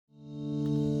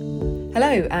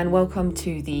Hello and welcome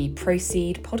to the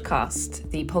Proceed podcast,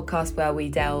 the podcast where we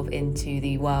delve into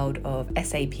the world of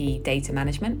SAP data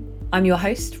management. I'm your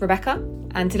host, Rebecca,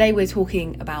 and today we're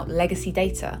talking about legacy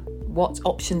data. What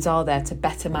options are there to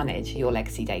better manage your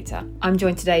legacy data? I'm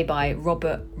joined today by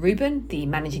Robert Rubin, the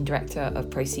Managing Director of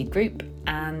Proceed Group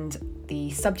and the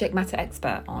subject matter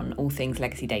expert on all things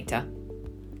legacy data.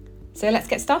 So let's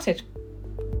get started.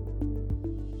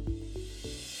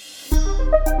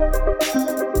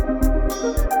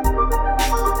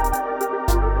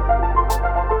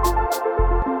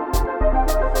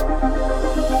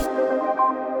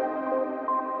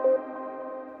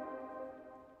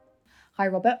 Hi,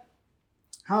 Robert.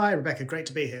 Hi, Rebecca. Great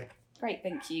to be here. Great,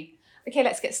 thank you. Okay,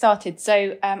 let's get started.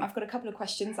 So I've got a couple of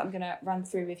questions I'm going to run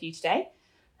through with you today.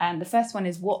 And the first one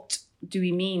is, what do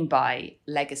we mean by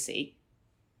legacy?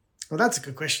 Well, that's a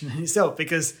good question in itself,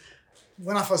 because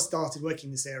when I first started working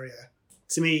in this area,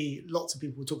 to me, lots of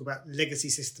people would talk about legacy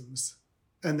systems,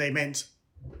 and they meant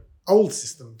old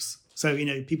systems. So,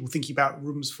 people thinking about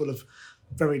rooms full of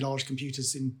very large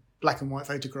computers in black and white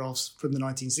photographs from the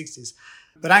 1960s.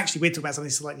 But actually, we're talking about something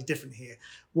slightly different here.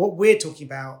 What we're talking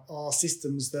about are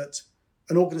systems that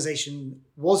an organization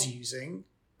was using,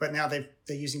 but now they're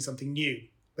using something new.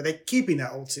 But they're keeping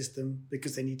that old system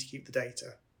because they need to keep the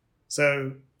data.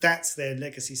 So that's their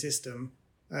legacy system.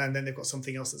 And then they've got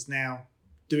something else that's now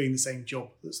doing the same job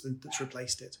that's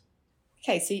replaced it.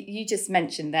 Okay, so you just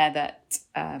mentioned there that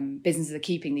businesses are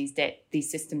keeping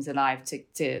these systems alive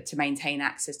to maintain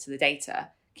access to the data.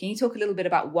 Can you talk a little bit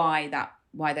about why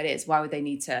that is? Why would they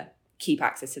need to keep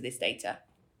access to this data?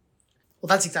 Well,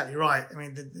 that's exactly right. I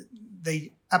mean,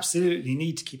 they absolutely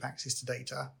need to keep access to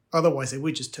data. Otherwise, they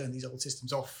would just turn these old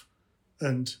systems off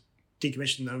and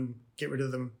decommission them, get rid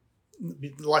of them.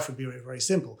 Life would be very, very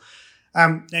simple.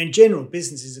 Now, in general,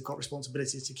 businesses have got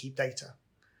responsibilities to keep data.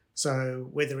 So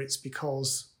whether it's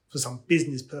because for some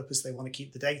business purpose they want to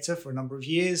keep the data for a number of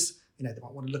years, they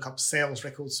might want to look up sales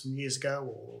records from years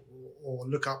ago, or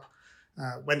look up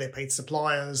when they paid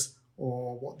suppliers,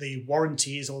 or what the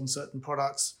warranty is on certain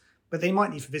products. But they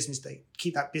might need for business data,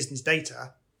 keep that business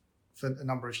data for a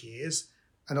number of years.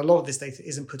 And a lot of this data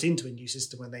isn't put into a new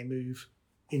system when they move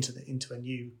into a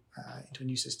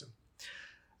new system.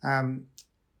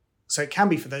 So it can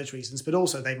be for those reasons, but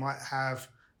also they might have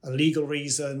a legal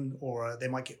reason, or they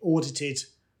might get audited,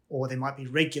 or they might be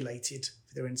regulated.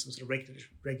 If they're in some sort of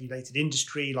regulated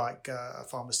industry like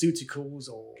pharmaceuticals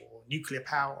or nuclear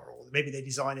power, or maybe they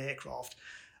design aircraft,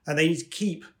 and they need to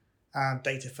keep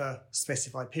data for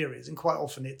specified periods. And quite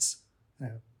often it's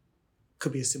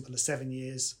could be as simple as 7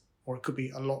 years, or it could be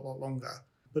a lot longer.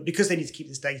 But because they need to keep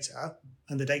this data,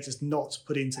 and the data is not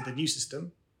put into the new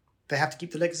system, they have to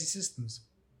keep the legacy systems.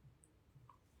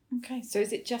 Okay, so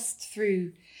is it just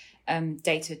through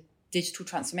digital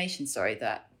transformation,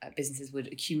 that businesses would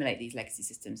accumulate these legacy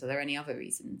systems? Are there any other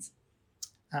reasons?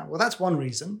 Well, that's one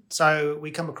reason. So we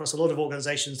come across a lot of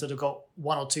organizations that have got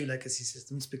one or two legacy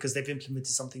systems because they've implemented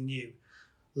something new.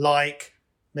 Like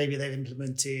maybe they've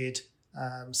implemented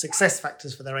success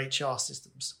factors for their HR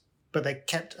systems, but they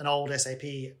kept an old SAP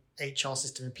HR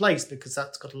system in place because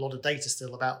that's got a lot of data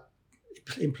still about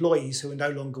employees who are no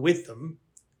longer with them,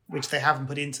 which they haven't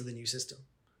put into the new system.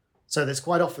 So there's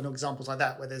quite often examples like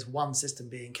that where there's one system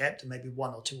being kept and maybe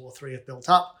one or two or three have built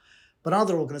up. But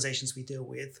other organizations we deal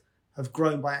with have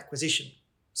grown by acquisition.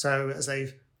 So as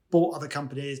they've bought other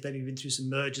companies, maybe been through some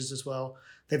mergers as well,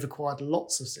 they've acquired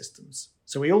lots of systems.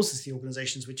 So we also see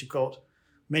organizations which have got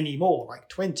many more, like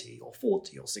 20 or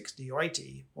 40 or 60 or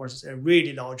 80, or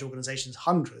really large organizations,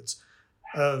 hundreds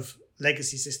of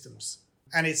legacy systems.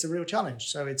 And it's a real challenge.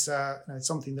 So it's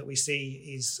something that we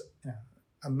see is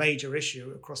a major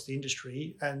issue across the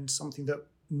industry, and something that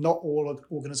not all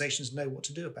organizations know what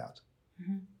to do about.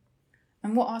 Mm-hmm.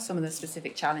 And what are some of the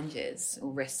specific challenges or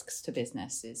risks to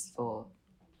businesses for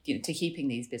to keeping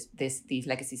these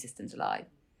legacy systems alive?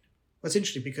 Well, it's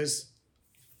interesting because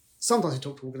sometimes we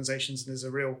talk to organizations and there's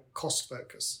a real cost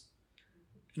focus.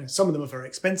 Some of them are very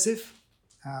expensive.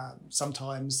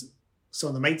 Sometimes some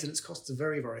of the maintenance costs are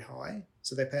very, very high.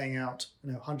 So they're paying out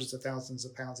hundreds of thousands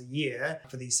of pounds a year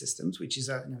for these systems, which is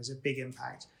a big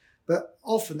impact. But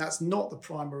often that's not the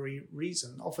primary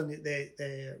reason. Often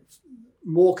they're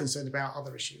more concerned about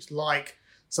other issues, like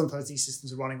sometimes these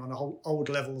systems are running on old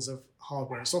levels of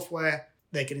hardware and software.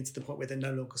 They're getting to the point where they're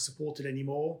no longer supported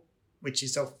anymore, which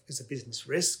itself is a business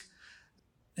risk.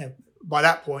 By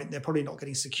that point, they're probably not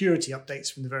getting security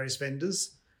updates from the various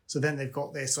vendors. So then they've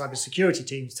got their cybersecurity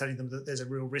teams telling them that there's a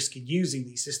real risk in using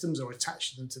these systems or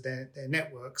attaching them to their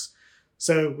networks.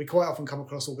 So we quite often come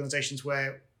across organizations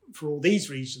where, for all these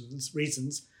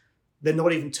reasons, they're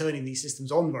not even turning these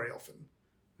systems on very often.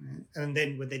 Right? And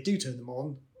then when they do turn them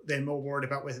on, they're more worried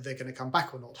about whether they're going to come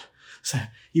back or not. So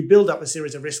you build up a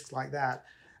series of risks like that.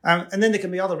 And then there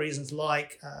can be other reasons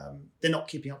like they're not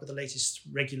keeping up with the latest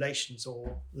regulations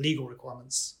or legal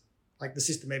requirements. Like the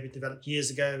system may be developed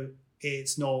years ago,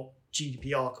 it's not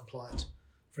GDPR compliant,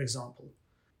 for example.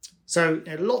 So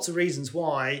lots of reasons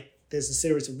why there's a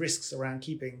series of risks around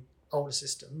keeping older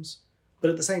systems. But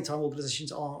at the same time,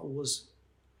 organizations aren't always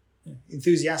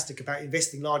enthusiastic about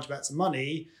investing large amounts of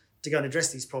money to go and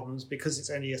address these problems because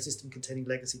it's only a system containing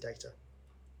legacy data.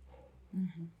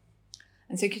 Mm-hmm.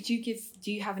 And so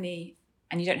do you have any,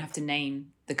 and you don't have to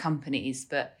name the companies,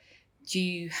 but do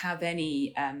you have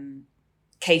any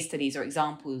case studies or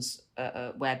examples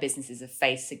where businesses have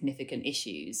faced significant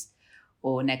issues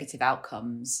or negative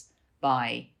outcomes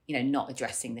by, not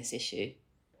addressing this issue?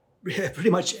 Yeah, pretty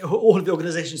much all of the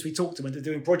organizations we talk to when they're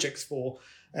doing projects for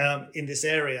in this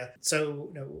area.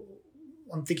 So,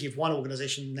 I'm thinking of one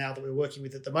organization now that we're working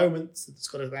with at the moment that's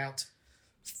got about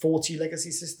 40 legacy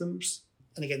systems.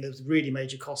 And again, there's really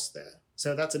major costs there.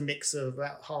 So that's a mix of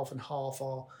about half and half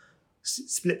are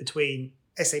split between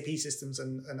SAP systems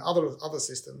and other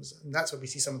systems. And that's where we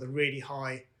see some of the really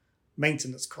high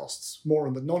maintenance costs, more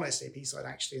on the non-SAP side,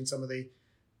 actually, and some of the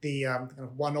kind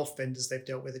of one-off vendors they've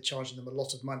dealt with are charging them a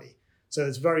lot of money. So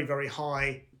there's very, very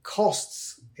high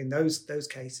costs in those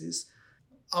cases.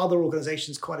 Other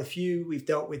organizations, quite a few we've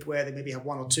dealt with where they maybe have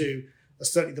one or two, are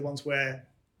certainly the ones where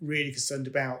really concerned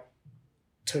about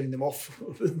turning them off,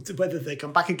 whether they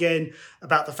come back again,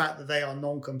 about the fact that they are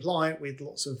non-compliant with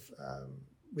lots of,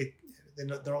 they're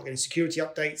not getting security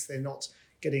updates, they're not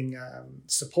getting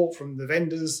support from the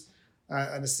vendors,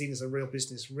 and are seen as a real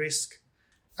business risk.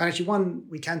 And actually one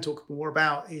we can talk more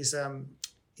about is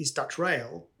Dutch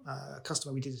Rail, a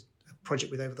customer we did a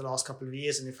project with over the last couple of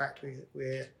years. And in fact,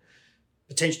 we're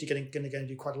potentially going to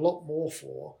do quite a lot more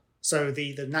for. So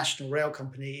the national rail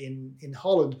company in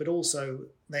Holland, but also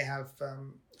they have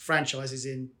franchises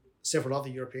in several other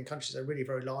European countries. They're a really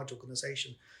very large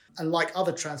organization. And like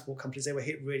other transport companies, they were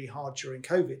hit really hard during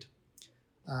COVID.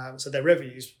 So their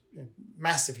revenues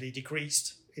massively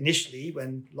decreased initially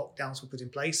when lockdowns were put in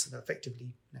place and effectively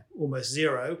almost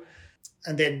zero.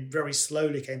 And then very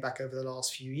slowly came back over the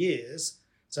last few years.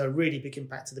 So a really big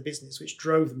impact to the business, which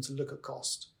drove them to look at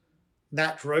cost.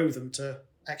 That drove them to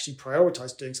actually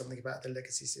prioritize doing something about their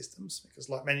legacy systems, because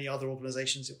like many other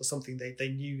organizations, it was something they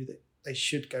knew that they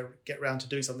should get around to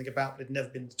doing something about, but it had never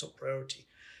been the top priority.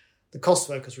 The cost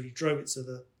focus really drove it to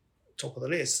the top of the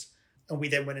list. And we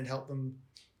then went and helped them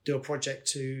do a project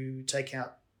to take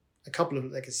out a couple of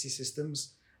legacy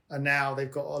systems. And now they've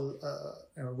got a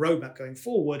roadmap going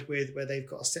forward where they've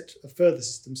got a set of further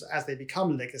systems. As they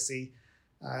become legacy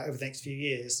over the next few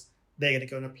years, they're going to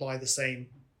go and apply the same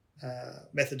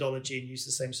methodology and use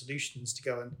the same solutions to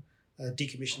go and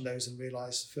decommission those and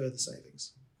realize further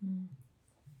savings.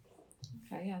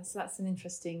 Okay, yeah, so that's an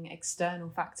interesting external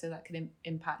factor that can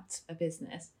impact a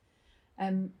business.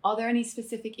 Are there any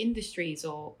specific industries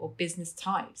or business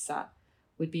types that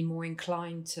would be more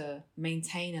inclined to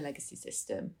maintain a legacy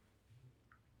system?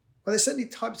 Well, there's certainly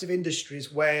types of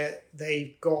industries where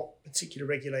they've got particular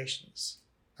regulations.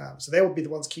 So they will be the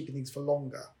ones keeping things for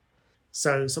longer.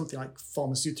 So something like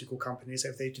pharmaceutical companies,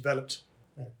 if they've developed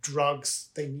drugs,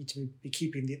 they need to be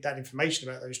keeping that information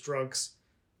about those drugs,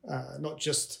 not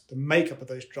just the makeup of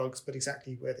those drugs, but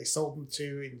exactly where they sold them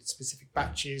to in specific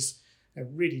batches,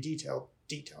 really detailed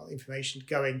information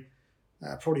going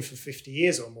probably for 50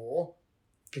 years or more,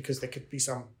 because there could be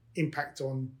some impact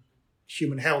on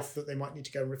human health that they might need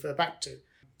to go and refer back to.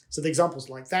 So the examples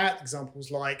like that,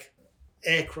 examples like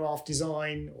aircraft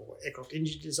design or aircraft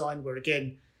engine design, where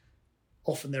again,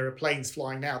 often there are planes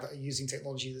flying now that are using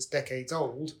technology that's decades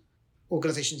old.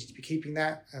 Organizations need to be keeping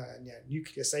that.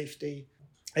 Nuclear safety.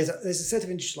 There's a set of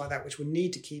industries like that which will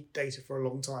need to keep data for a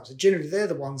long time. So generally, they're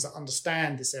the ones that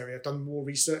understand this area, have done more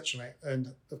research on it,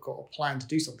 and have got a plan to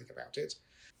do something about it.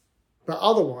 But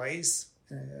otherwise,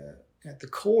 at the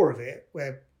core of it,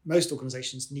 where most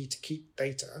organizations need to keep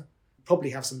data,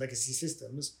 probably have some legacy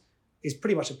systems, is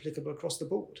pretty much applicable across the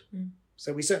board.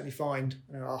 So we certainly find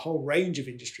a whole range of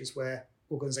industries where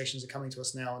organizations are coming to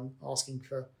us now and asking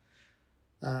for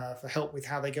help with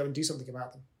how they go and do something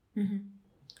about them. Mm-hmm.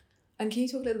 And can you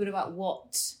talk a little bit about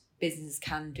what businesses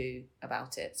can do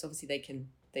about it? So obviously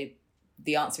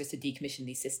the answer is to decommission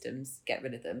these systems, get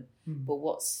rid of them. But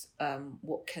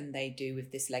what can they do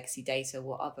with this legacy data?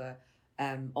 What other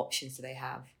options do they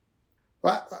have?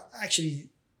 Well, actually,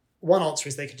 one answer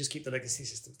is they can just keep the legacy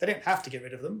systems. They don't have to get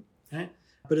rid of them. Right?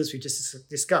 But as we just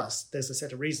discussed, there's a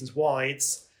set of reasons why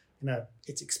it's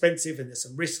it's expensive and there's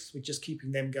some risks with just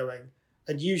keeping them going.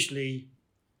 And usually,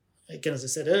 again, as I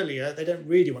said earlier, they don't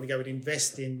really want to go and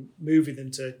invest in moving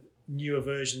them to newer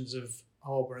versions of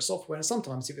hardware and software. And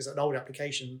sometimes if it's an old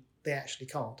application, they actually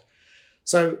can't.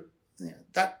 So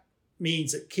that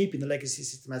means that keeping the legacy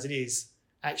system as it is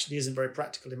actually isn't very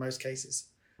practical in most cases.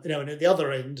 And at the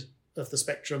other end of the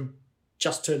spectrum,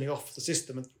 just turning off the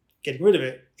system and getting rid of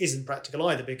it isn't practical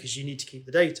either, because you need to keep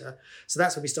the data. So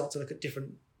that's where we start to look at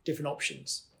different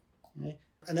options. Okay?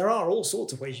 And there are all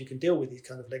sorts of ways you can deal with these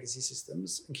kind of legacy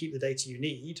systems and keep the data you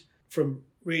need, from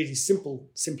really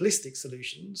simplistic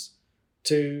solutions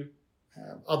to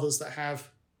others that have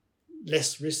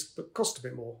less risk but cost a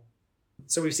bit more.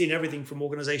 So we've seen everything from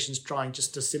organizations trying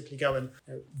just to simply go and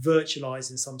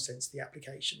virtualize, in some sense, the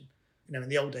application. In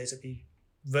the old days, it'd be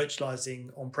virtualizing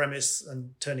on-premise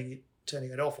and turning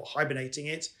it off or hibernating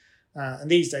it. And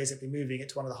these days, it'd be moving it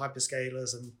to one of the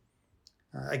hyperscalers and,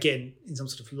 again, in some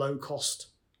sort of low-cost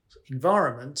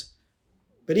environment.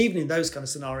 But even in those kind of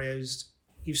scenarios,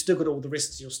 you've still got all the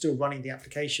risks. You're still running the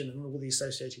application and all the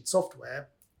associated software.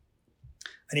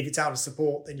 And if it's out of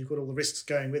support, then you've got all the risks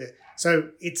going with it. So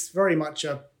it's very much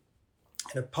a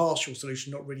partial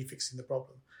solution, not really fixing the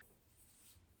problem.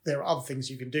 There are other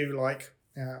things you can do, like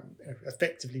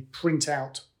effectively print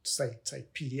out, say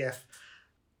PDF,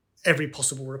 every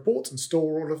possible report and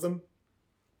store all of them.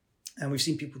 And we've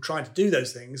seen people try to do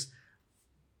those things.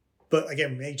 But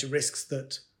again, major risks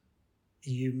that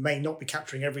you may not be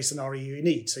capturing every scenario you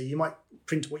need. So you might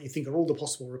print what you think are all the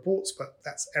possible reports, but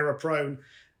that's error prone.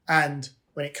 And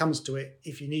when it comes to it,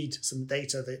 if you need some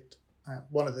data that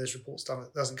one of those reports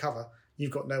doesn't cover,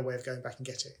 you've got no way of going back and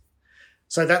get it.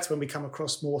 So that's when we come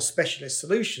across more specialist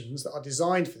solutions that are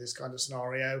designed for this kind of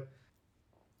scenario.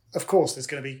 Of course, there's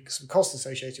going to be some costs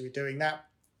associated with doing that,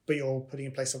 but you're putting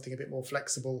in place something a bit more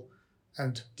flexible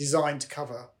and designed to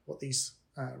cover what these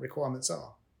requirements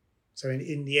are. So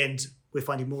in the end, we're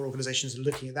finding more organizations are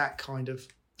looking at that kind of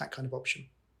option.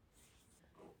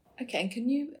 Okay, and can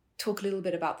you talk a little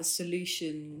bit about the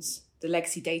solutions, the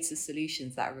legacy data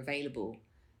solutions that are available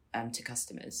to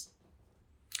customers?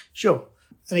 Sure.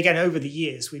 And again, over the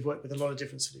years, we've worked with a lot of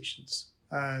different solutions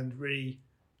and really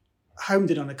homed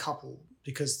in on a couple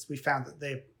because we found that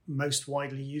they're most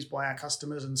widely used by our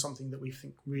customers and something that we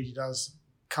think really does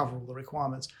cover all the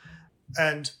requirements.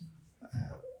 And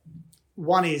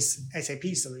one is SAP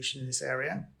solution in this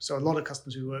area. So a lot of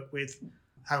customers we work with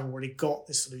have already got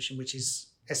this solution, which is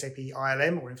SAP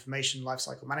ILM, or Information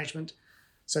Lifecycle Management.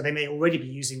 So they may already be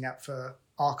using that for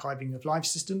archiving of live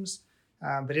systems,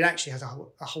 but it actually has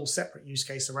a whole separate use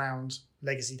case around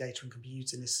legacy data and can be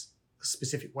used in this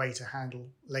specific way to handle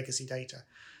legacy data.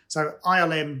 So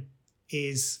ILM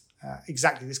is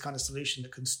exactly this kind of solution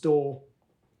that can store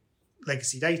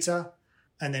legacy data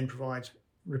and then provide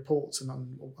reports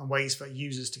and ways for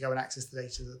users to go and access the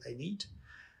data that they need.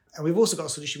 And we've also got a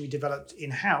solution we developed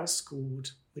in-house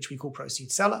which we call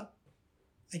Proceed Seller.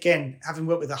 Again, having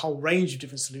worked with a whole range of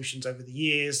different solutions over the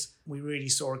years, we really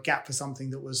saw a gap for something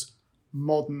that was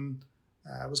modern,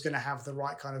 was going to have the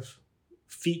right kind of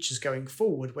features going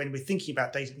forward when we're thinking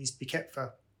about data that needs to be kept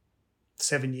for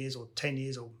 7 years or 10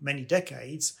 years or many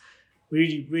decades. We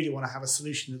really, really want to have a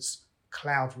solution that's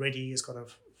cloud ready, has got a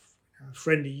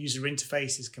friendly user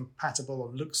interface, is compatible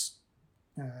and looks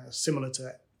similar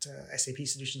to SAP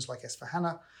solutions like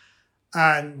S4HANA.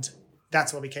 And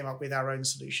that's why we came up with our own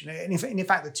solution. And in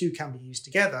fact, the two can be used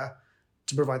together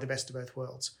to provide the best of both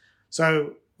worlds.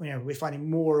 So we're finding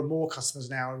more and more customers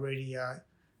now are really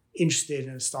interested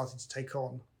and starting to take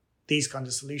on these kinds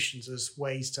of solutions as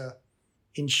ways to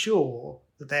ensure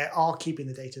that they are keeping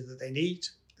the data that they need,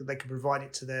 that they can provide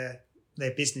it to their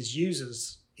business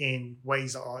users in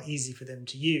ways that are easy for them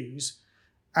to use,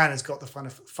 and has got the kind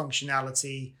of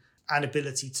functionality and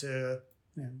ability to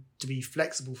be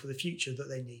flexible for the future that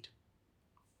they need.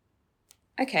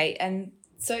 Okay, and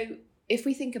so if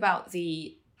we think about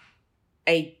a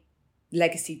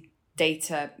legacy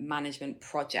data management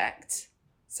project,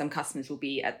 some customers will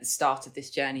be at the start of this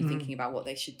journey thinking about what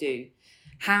they should do.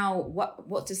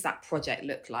 What does that project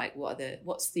look like?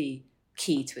 What's the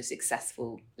key to a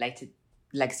successful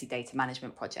legacy data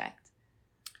management project?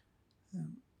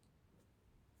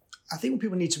 I think what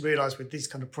people need to realize with these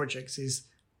kind of projects is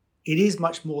it is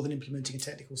much more than implementing a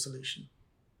technical solution.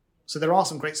 So there are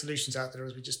some great solutions out there,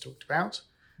 as we just talked about,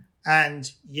 and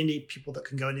you need people that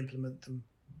can go and implement them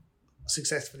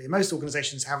successfully. Most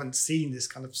organizations haven't seen this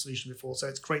kind of solution before, so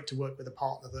it's great to work with a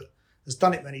partner that has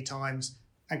done it many times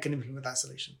and can implement that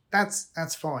solution.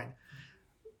 That's fine.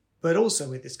 But also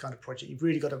with this kind of project, you've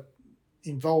really got to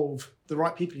involve the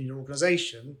right people in your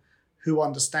organization who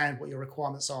understand what your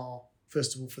requirements are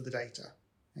first of all, for the data.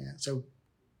 Yeah. So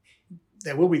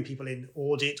there will be people in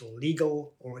audit or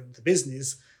legal or in the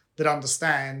business that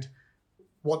understand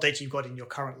what data you've got in your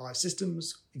current live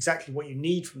systems, exactly what you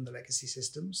need from the legacy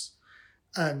systems,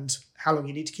 and how long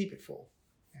you need to keep it for.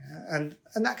 Yeah.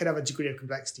 And that could have a degree of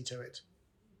complexity to it.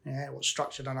 Yeah. What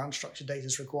structured and unstructured data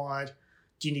is required.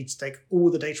 Do you need to take all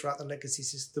the data out of the legacy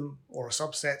system or a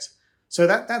subset? So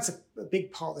that's a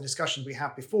big part of the discussion we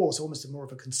had before. So almost more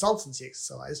of a consultancy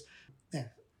exercise. Yeah.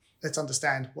 Let's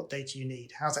understand what data you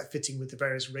need. How's that fitting with the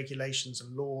various regulations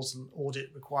and laws and audit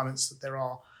requirements that there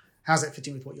are? How's that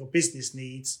fitting with what your business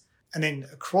needs? And then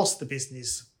across the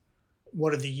business,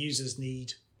 what do the users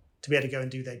need to be able to go and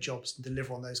do their jobs and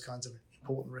deliver on those kinds of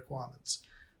important requirements?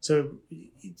 So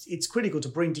it's critical to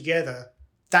bring together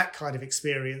that kind of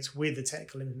experience with the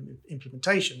technical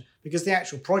implementation, because the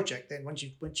actual project then, once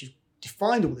you've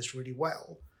defined all this really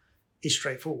well, is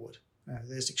straightforward.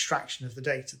 There's extraction of the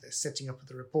data, there's setting up of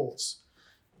the reports,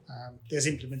 there's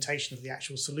implementation of the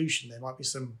actual solution. There might be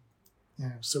some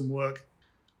work,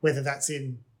 whether that's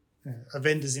in a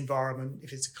vendor's environment,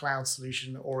 if it's a cloud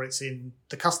solution, or it's in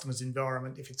the customer's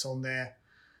environment, if it's on their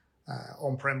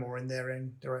on-prem or in their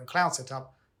own cloud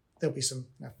setup. There'll be some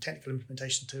technical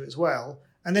implementation to it as well.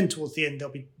 And then towards the end,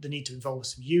 there'll be the need to involve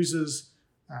some users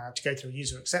to go through a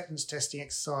user acceptance testing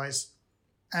exercise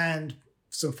and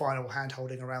some final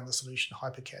hand-holding around the solution,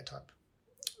 hypercare type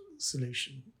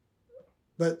solution.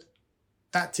 But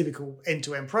that typical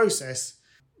end-to-end process,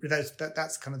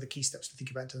 that's kind of the key steps to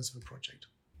think about in terms of a project.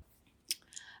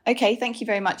 Okay, thank you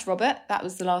very much, Robert. That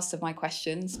was the last of my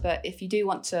questions. But if you do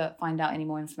want to find out any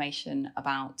more information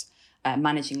about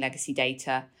managing legacy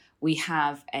data, we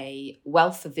have a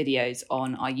wealth of videos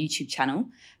on our YouTube channel.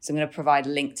 So I'm going to provide a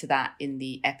link to that in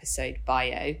the episode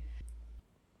bio.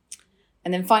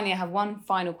 And then finally, I have one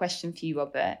final question for you,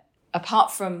 Robert.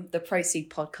 Apart from the Proceed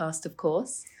podcast, of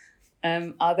course,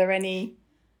 are there any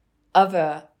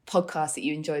other podcasts that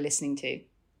you enjoy listening to?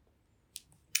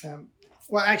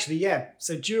 Well, actually, yeah.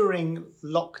 So during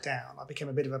lockdown, I became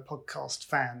a bit of a podcast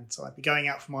fan. So I'd be going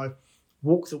out for my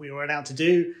walk that we were allowed to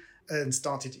do and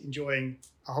started enjoying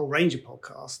a whole range of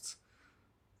podcasts.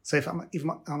 So if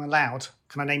I'm allowed,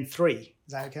 can I name 3?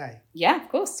 Is that okay? Yeah, of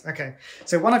course. Okay.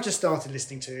 So one I've just started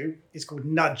listening to is called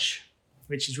Nudge,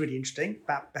 which is really interesting,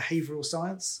 about behavioural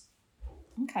science.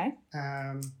 Okay.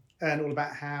 And all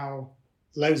about how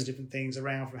loads of different things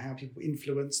around, from how people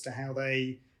influence to how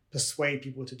they persuade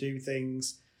people to do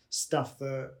things, stuff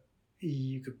that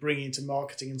you could bring into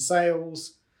marketing and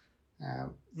sales.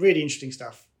 Really interesting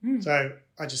stuff. So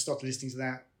I just started listening to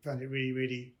that, found it really,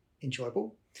 really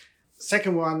enjoyable.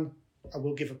 Second one, I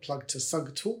will give a plug to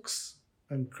Sug Talks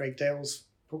and Craig Dale's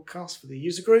podcast for the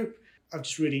user group. I've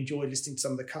just really enjoyed listening to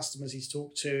some of the customers he's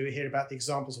talked to, hear about the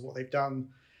examples of what they've done.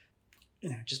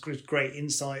 Just great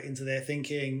insight into their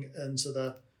thinking and to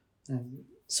the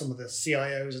some of the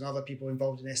CIOs and other people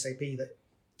involved in SAP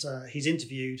that he's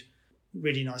interviewed.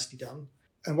 Really nicely done.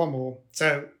 And one more.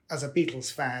 So as a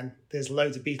Beatles fan, there's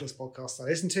loads of Beatles podcasts I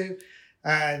listen to.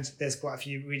 And there's quite a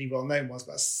few really well-known ones,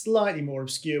 but a slightly more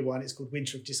obscure one. It's called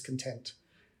Winter of Discontent,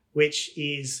 which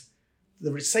is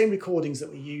the same recordings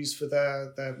that we use for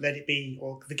the Let It Be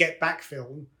or the Get Back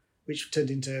film, which turned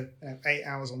into 8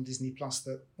 hours on Disney Plus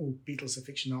that all Beatles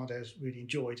aficionados really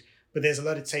enjoyed. But there's a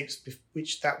load of tapes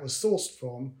which that was sourced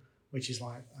from, which is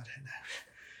like, I don't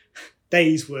know,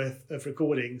 days worth of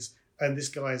recordings. And this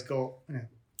guy's got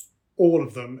all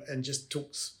of them and just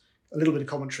talks a little bit of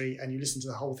commentary, and you listen to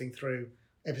the whole thing through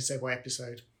episode by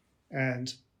episode.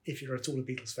 And if you're at all a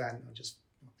Beatles fan,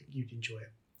 I think you'd enjoy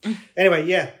it. Anyway,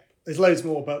 yeah, there's loads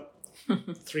more, but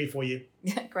 3 for you.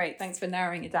 Yeah, great. Thanks for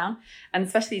narrowing it down. And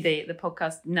especially the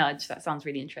podcast Nudge. That sounds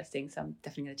really interesting. So I'm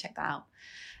definitely going to check that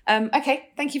out. Okay.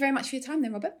 Thank you very much for your time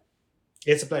then, Robert.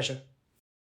 It's a pleasure.